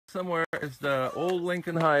Somewhere is the old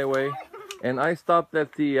Lincoln Highway, and I stopped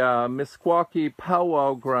at the Meskwaki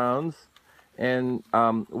powwow grounds, and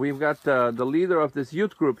we've got the leader of this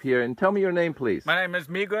youth group here. And tell me your name, please. My name is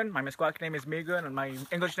Megun. My Meskwaki name is Megun, and my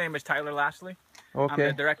English name is Tyler Lastly. Okay. I'm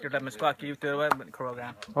the director of the Meskwaki Youth Development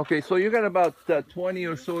Program. Okay, so you got about 20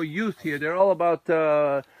 or so youth here. They're all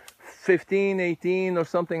about 15, 18 or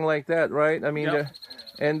something like that, right? I mean,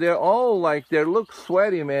 Yep. they're all like, they look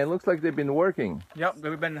sweaty, man. Looks like they've been working. Yep,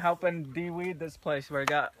 we've been helping de-weed this place. We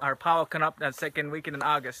got our powwow coming up that second weekend in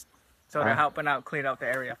August. So they're helping out, clean out the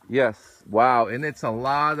area. Yes, wow, and it's a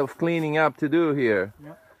lot of cleaning up to do here.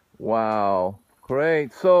 Yep. Wow,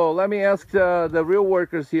 great. So let me ask the real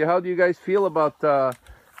workers here, how do you guys feel about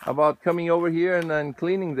coming over here and then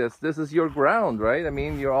cleaning this? This is your ground, right? I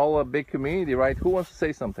mean, you're all a big community, right? Who wants to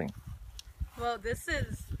say something? Well, this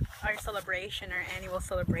is our celebration, our annual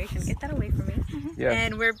celebration. Get that away from me. Yeah.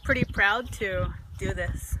 And we're pretty proud to do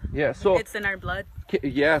this. Yeah, so it's in our blood.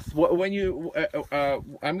 yes, when you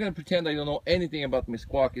I'm going to pretend I don't know anything about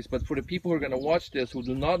Meskwakis, but for the people who are going to watch this who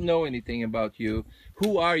do not know anything about you,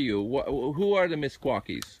 who are you? Who are the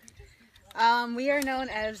Meskwakis? We are known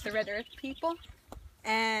as the Red Earth people,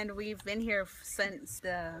 and we've been here since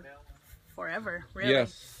forever, really.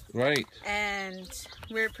 Yes, right. And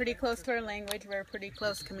we're pretty close to our language. We're a pretty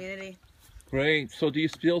close community. Great. So do you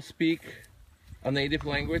still speak a native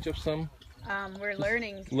language of some? We're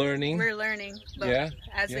learning. Learning? We're learning. But yeah.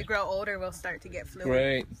 As we grow older, we'll start to get fluent.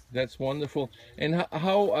 Great. That's wonderful. And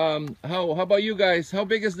how about you guys? How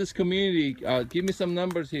big is this community? Give me some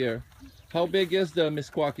numbers here. How big is the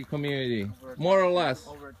Meskwaki community? More or less?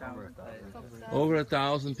 Over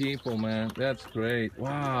 1,000 people, man. That's great.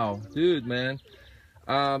 Wow. Dude, man.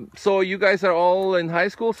 So you guys are all in high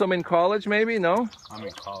school? Some in college maybe? No? I'm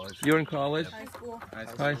in college. You're in college? High school.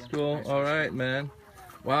 High school. All right, man.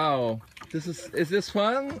 Wow. Is this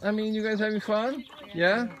fun? I mean, you guys having fun?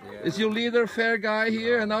 Yeah? Is your leader a fair guy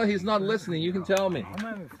here? And now he's not listening. You can tell me.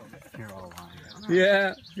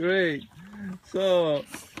 Yeah, great. So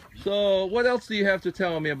what else do you have to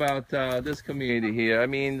tell me about this community here? I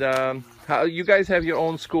mean, how you guys have your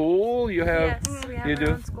own school? You have, yes, we have you our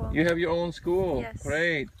do. Own school. You have your own school. Yes.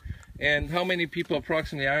 Great. And how many people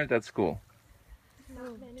approximately are at that school?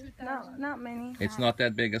 Not many. It's not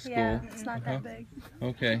that big a school. Yeah, it's not that big.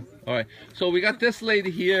 Okay. All right. So we got this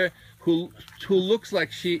lady here who looks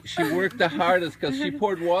like she worked the hardest because she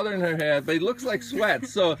poured water in her head, but it looks like sweat.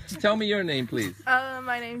 So tell me your name, please.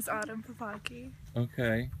 My name's Autumn Papaki.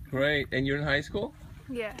 Okay. Great. And you're in high school?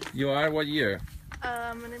 Yeah. You are? What year?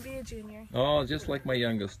 I'm gonna be a junior. Oh, just like my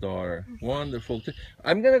youngest daughter. Wonderful.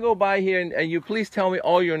 I'm gonna go by here and you please tell me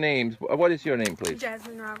all your names. What is your name, please?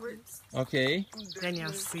 Jasmine Roberts. Okay.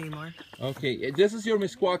 Danielle Seymour. Okay. This is your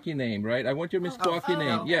Meskwaki name, right? I want your Meskwaki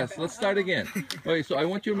name. Yes. Let's start again. Okay. So I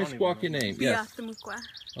want your Meskwaki name. Yes.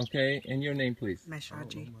 Okay. And your name, please.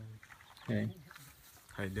 Meskwaki. Okay.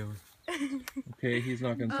 How you doing? Okay. He's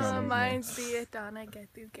not gonna tell me. Mine's Biatana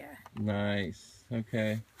Getuga. Nice.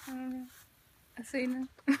 Okay. Asina.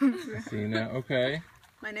 Sina. Okay.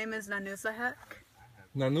 My name is Nanusa Hek.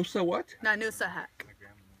 Nanusa what? Nanusa Hek.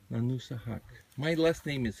 Nanusa Hek. My last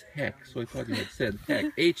name is Heck, so I thought you had said Heck.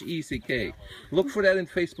 H-E-C-K. Look for that in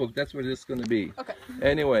Facebook. That's where this is going to be. Okay.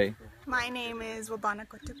 Anyway. My name is Wabana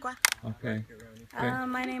Kotukwa. Okay.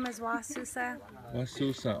 My name is Wasusa.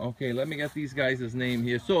 Wasusa. Okay, let me get these guys' name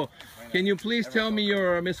here. So, can you please tell me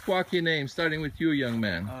your Meskwaki name, starting with you, young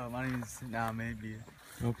man? My name is maybe.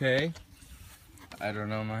 Okay. I don't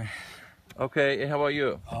know mine. Okay, and how about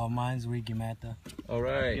you? Mine's Wigimata. All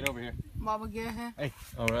right. Get over here. Baba Gehe. Hey.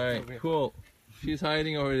 All right. Cool. She's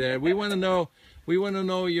hiding over there. We want to know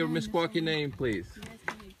your Meskwaki name, please.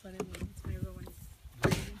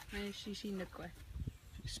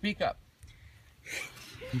 Speak up.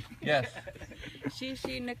 Yes.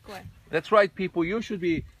 That's right, people. You should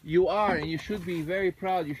be very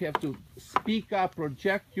proud. You have to speak up,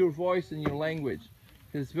 project your voice and your language.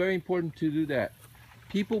 It's very important to do that.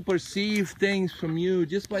 People perceive things from you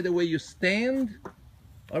just by the way you stand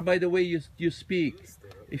or by the way you speak.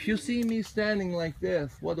 If you see me standing like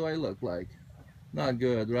this, what do I look like? Not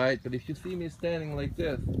good, right? But if you see me standing like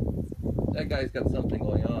this, that guy's got something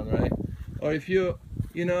going on, right? Or if you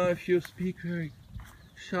speak very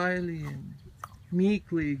shyly and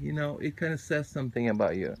meekly, it kind of says something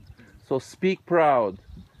about you. So speak proud.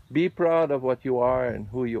 Be proud of what you are and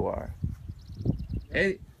who you are.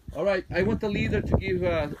 Hey, all right, I want the leader to give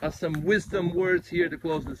us some wisdom words here to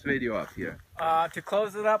close this video up here. To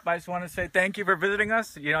close it up, I just want to say thank you for visiting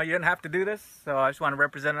us. You didn't have to do this, so I just want to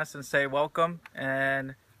represent us and say welcome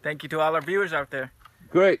and thank you to all our viewers out there.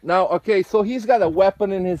 Great. Now, okay, so he's got a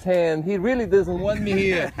weapon in his hand. He really doesn't want me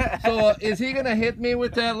here. So is he gonna hit me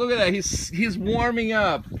with that? Look at that. He's warming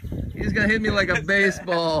up. He's gonna hit me like a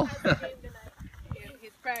baseball.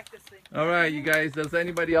 He's practicing. All right, you guys. Does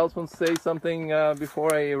anybody else want to say something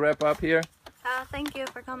before I wrap up here? Thank you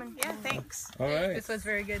for coming. Yeah, thanks. All right. This was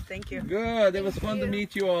very good. Thank you. Good. It was fun to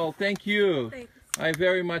meet you all. Thank you. I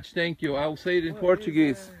very much thank you. I'll say it in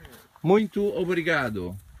Portuguese. Muito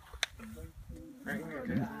obrigado.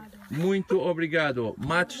 Muito obrigado.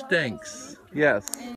 Much thanks. Yes.